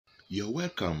You're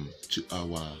welcome to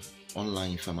our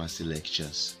online pharmacy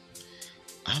lectures.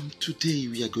 Today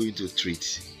we are going to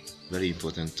treat very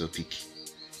important topic: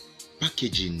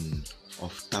 packaging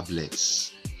of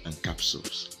tablets and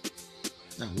capsules.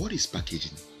 Now, what is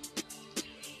packaging?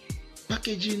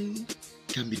 Packaging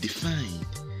can be defined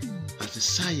as the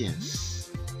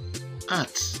science,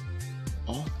 art,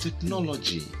 or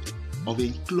technology of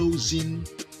enclosing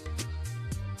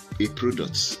a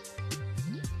product,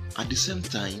 at the same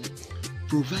time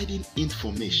providing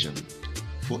information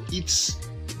for its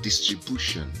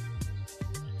distribution,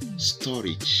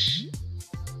 storage,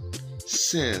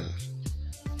 sale,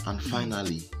 and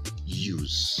finally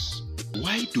use.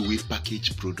 Why do we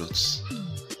package products?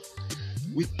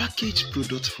 We package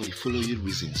products for the following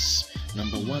reasons.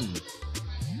 Number one,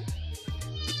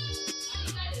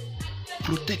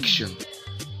 protection.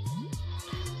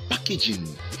 Packaging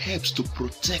helps to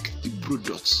protect the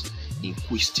products in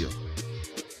question,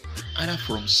 either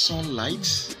from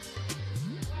sunlight,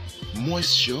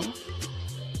 moisture,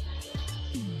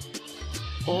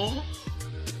 or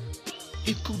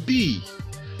it could be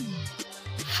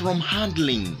from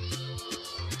handling.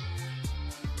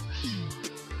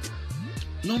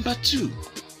 Number two,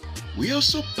 we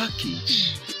also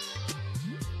package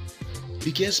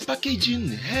because packaging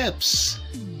helps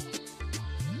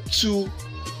to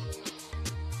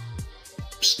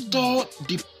store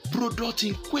the product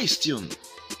in question.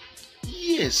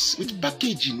 Yes, with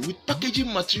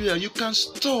packaging material, you can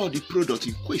store the product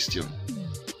in question.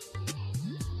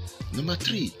 Number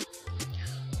three,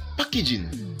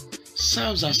 packaging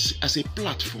serves as a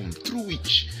platform through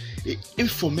which the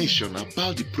information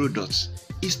about the product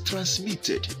is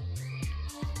transmitted.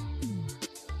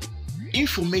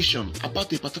 Information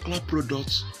about a particular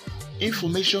product,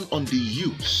 information on the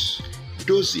use,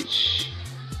 dosage,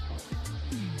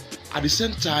 at the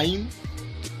same time,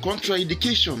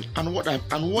 contraindication and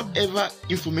whatever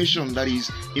information that is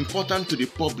important to the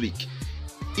public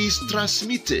is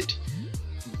transmitted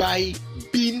by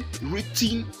being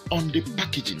written on the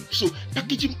packaging. So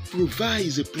packaging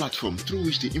provides a platform through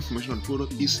which the information on the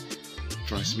product is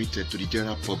transmitted to the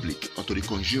general public or to the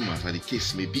consumer, as the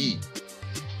case may be.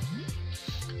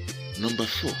 Number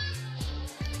four,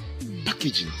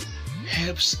 packaging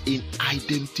helps in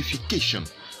identification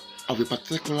of a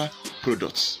particular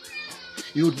product.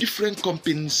 Different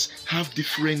companies have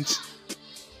different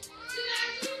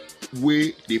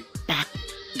way they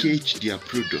package their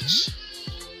products.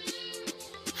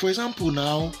 For example,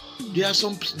 now there are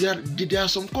some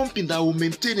companies that will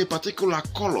maintain a particular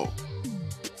color,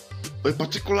 a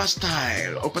particular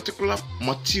style, or particular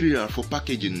material for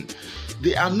packaging.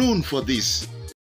 They are known for this.